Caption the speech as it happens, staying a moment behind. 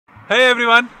Hey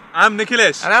everyone, I'm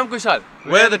Nikhilesh. And I'm Kushal.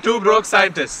 We're the two broke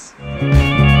scientists.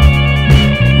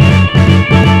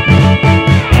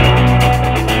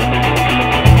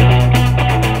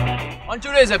 On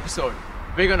today's episode,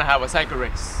 we're gonna have a cycle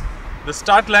race. The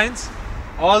start line's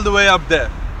all the way up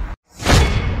there.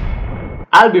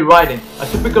 I'll be riding a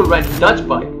typical rented Dutch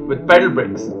bike with pedal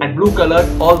brakes and blue colored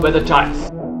all-weather tires.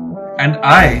 And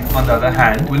I, on the other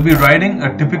hand, will be riding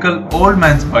a typical old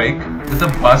man's bike with a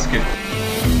basket.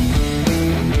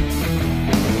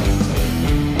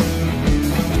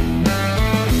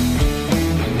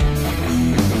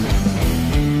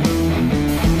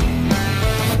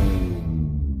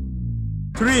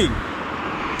 Three,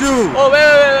 two. Oh,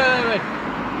 wait.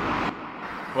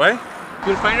 Why?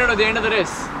 You'll find out at the end of the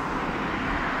race.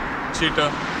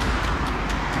 Cheater.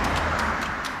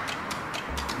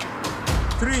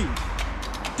 3,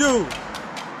 2,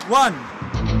 1,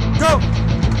 go!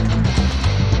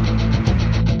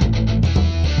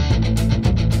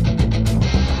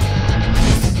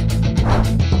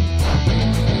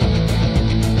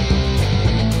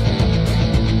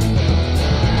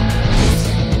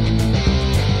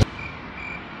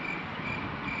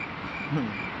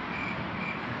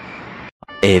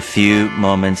 A few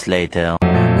moments later.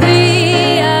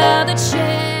 We are the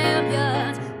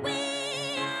champions.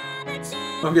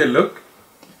 Okay, look.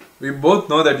 We both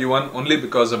know that you won only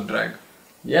because of drag.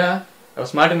 Yeah, I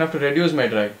was smart enough to reduce my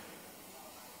drag.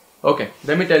 Okay,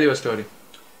 let me tell you a story.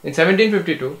 In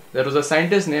 1752, there was a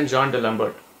scientist named Jean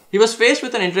d'Alembert. He was faced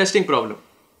with an interesting problem.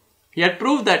 He had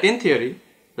proved that in theory,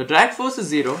 the drag force is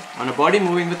zero on a body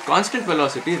moving with constant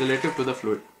velocity relative to the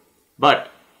fluid.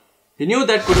 But he knew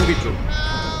that couldn't be true.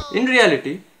 In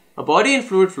reality, a body in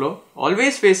fluid flow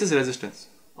always faces resistance,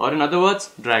 or in other words,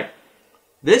 drag.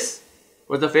 This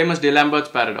was the famous d'Alembert's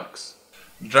paradox.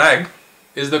 Drag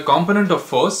is the component of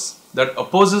force that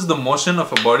opposes the motion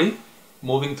of a body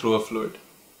moving through a fluid.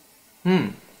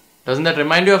 Doesn't that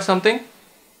remind you of something?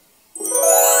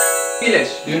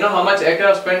 Nilesh, do you know how much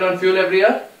aircraft spend on fuel every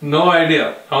year? No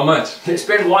idea. How much? They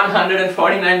spend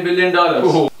 $149 billion.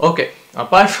 Oh. Okay,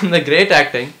 apart from the great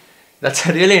acting, that's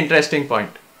a really interesting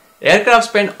point. Aircraft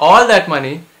spend all that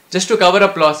money just to cover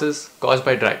up losses caused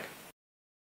by drag.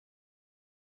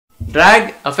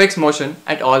 Drag affects motion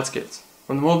at all scales,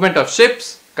 from the movement of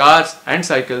ships, cars and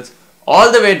cycles,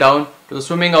 all the way down to the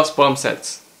swimming of sperm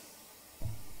cells.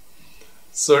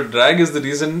 So drag is the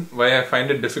reason why I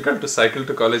find it difficult to cycle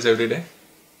to college every day?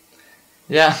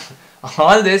 Yeah,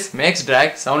 all this makes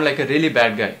drag sound like a really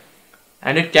bad guy.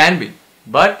 And it can be,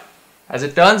 but as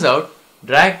it turns out,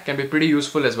 drag can be pretty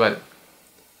useful as well.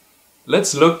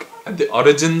 Let's look at the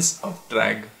origins of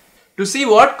drag. To see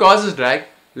what causes drag,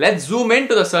 let's zoom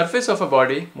into the surface of a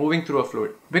body moving through a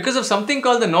fluid. Because of something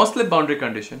called the no-slip boundary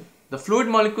condition, the fluid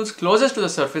molecules closest to the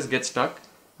surface get stuck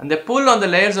and they pull on the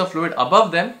layers of fluid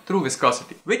above them through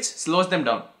viscosity, which slows them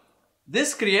down.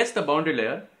 This creates the boundary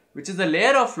layer, which is the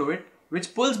layer of fluid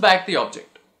which pulls back the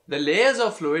object. The layers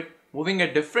of fluid moving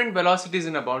at different velocities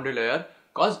in a boundary layer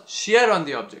cause shear on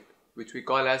the object, which we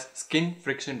call as skin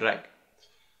friction drag.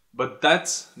 But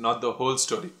that's not the whole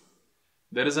story.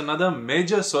 There is another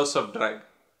major source of drag.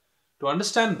 To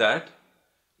understand that,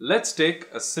 let's take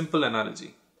a simple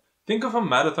analogy. Think of a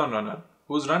marathon runner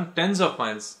who's run tens of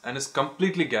miles and is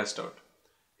completely gassed out.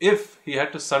 If he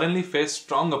had to suddenly face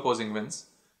strong opposing winds,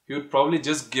 he would probably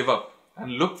just give up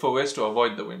and look for ways to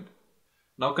avoid the wind.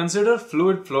 Now consider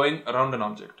fluid flowing around an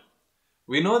object.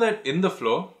 We know that in the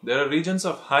flow, there are regions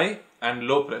of high and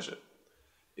low pressure.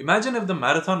 Imagine if the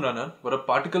marathon runner were a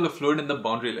particle of fluid in the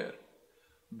boundary layer.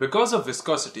 Because of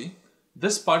viscosity,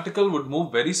 this particle would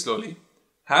move very slowly,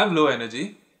 have low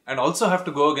energy, and also have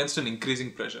to go against an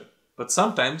increasing pressure. But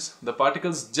sometimes the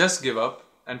particles just give up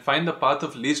and find the path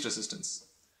of least resistance.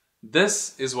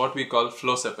 This is what we call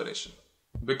flow separation.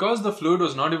 Because the fluid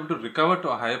was not able to recover to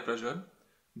a higher pressure,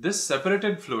 this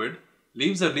separated fluid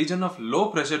leaves a region of low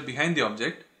pressure behind the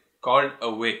object called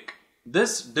a wake.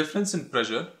 This difference in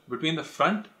pressure between the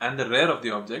front and the rear of the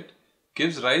object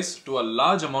gives rise to a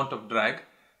large amount of drag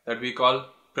that we call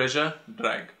pressure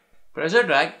drag. Pressure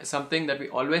drag is something that we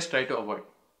always try to avoid.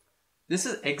 This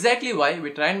is exactly why we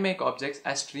try and make objects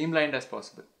as streamlined as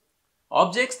possible.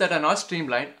 Objects that are not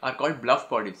streamlined are called bluff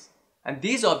bodies, and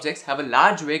these objects have a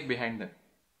large wake behind them.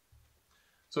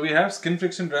 So we have skin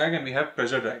friction drag and we have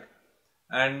pressure drag.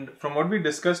 And from what we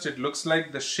discussed, it looks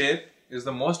like the shape is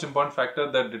the most important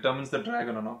factor that determines the drag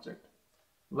on an object.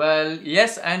 Well,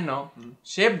 yes and no.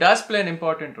 Shape does play an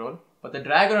important role, but the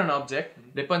drag on an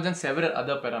object depends on several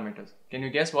other parameters. Can you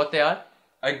guess what they are?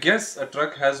 I guess a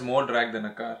truck has more drag than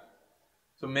a car.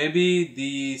 So maybe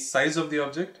the size of the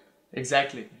object?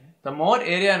 Exactly. The more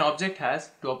area an object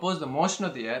has to oppose the motion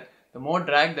of the air, the more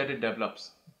drag that it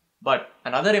develops. But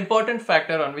another important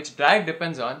factor on which drag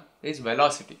depends on is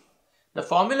velocity. The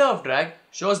formula of drag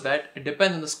shows that it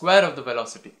depends on the square of the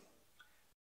velocity.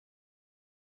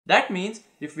 That means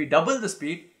if we double the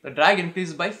speed, the drag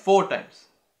increases by 4 times.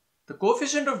 The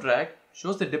coefficient of drag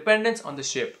shows the dependence on the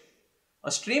shape.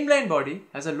 A streamlined body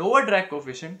has a lower drag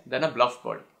coefficient than a bluff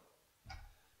body.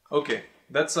 Okay,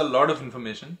 that's a lot of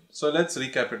information. So let's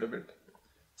recap it a bit.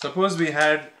 Suppose we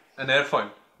had an airfoil,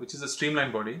 which is a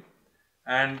streamlined body,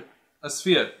 and a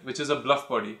sphere, which is a bluff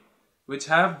body, which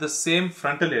have the same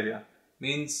frontal area,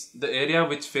 means the area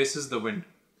which faces the wind.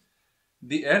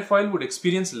 The airfoil would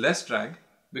experience less drag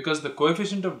because the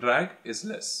coefficient of drag is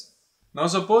less. Now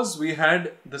suppose we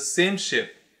had the same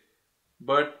shape,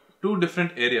 but 2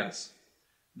 different areas.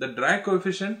 The drag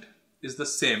coefficient is the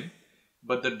same,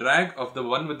 but the drag of the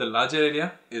one with the larger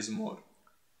area is more.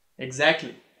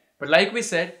 Exactly. But like we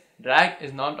said, drag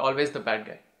is not always the bad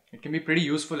guy. It can be pretty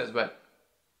useful as well.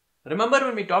 Remember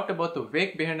when we talked about the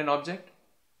wake behind an object?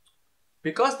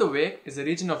 Because the wake is a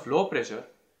region of low pressure,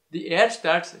 the air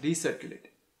starts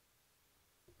recirculating.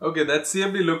 Okay, that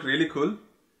CFD looked really cool,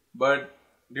 but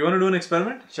do you want to do an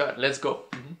experiment? Sure, let's go.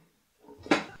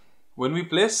 When we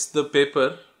place the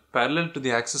paper parallel to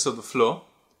the axis of the flow,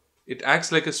 it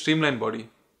acts like a streamlined body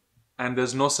and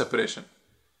there's no separation.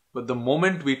 But the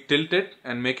moment we tilt it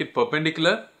and make it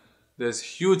perpendicular, there's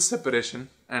huge separation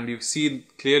and you see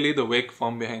clearly the wake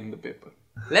form behind the paper.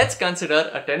 Let's consider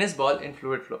a tennis ball in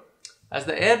fluid flow. As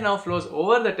the air now flows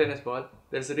over the tennis ball,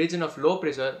 there is a region of low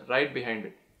pressure right behind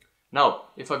it. Now,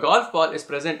 if a golf ball is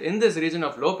present in this region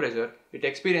of low pressure, it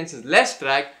experiences less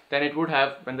drag than it would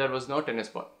have when there was no tennis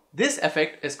ball. This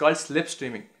effect is called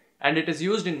slipstreaming, and it is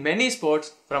used in many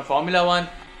sports from Formula 1,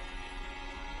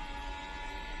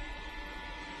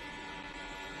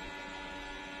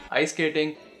 ice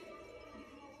skating,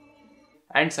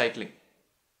 and cycling.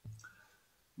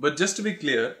 But just to be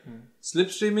clear,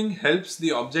 slipstreaming helps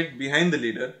the object behind the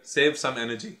leader save some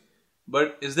energy.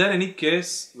 But is there any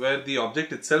case where the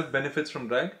object itself benefits from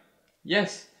drag?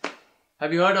 Yes.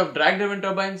 Have you heard of drag-driven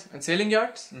turbines and sailing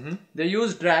yachts? They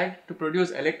use drag to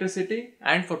produce electricity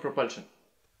and for propulsion.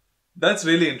 That's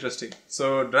really interesting.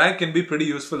 So drag can be pretty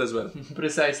useful as well.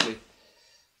 Precisely.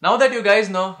 Now that you guys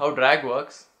know how drag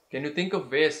works, can you think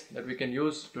of ways that we can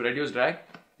use to reduce drag?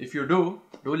 If you do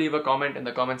leave a comment in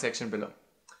the comment section below.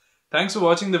 Thanks for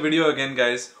watching the video again,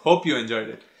 guys. Hope you enjoyed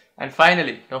it. And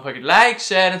finally, don't forget to like,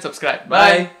 share and subscribe.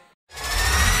 Bye.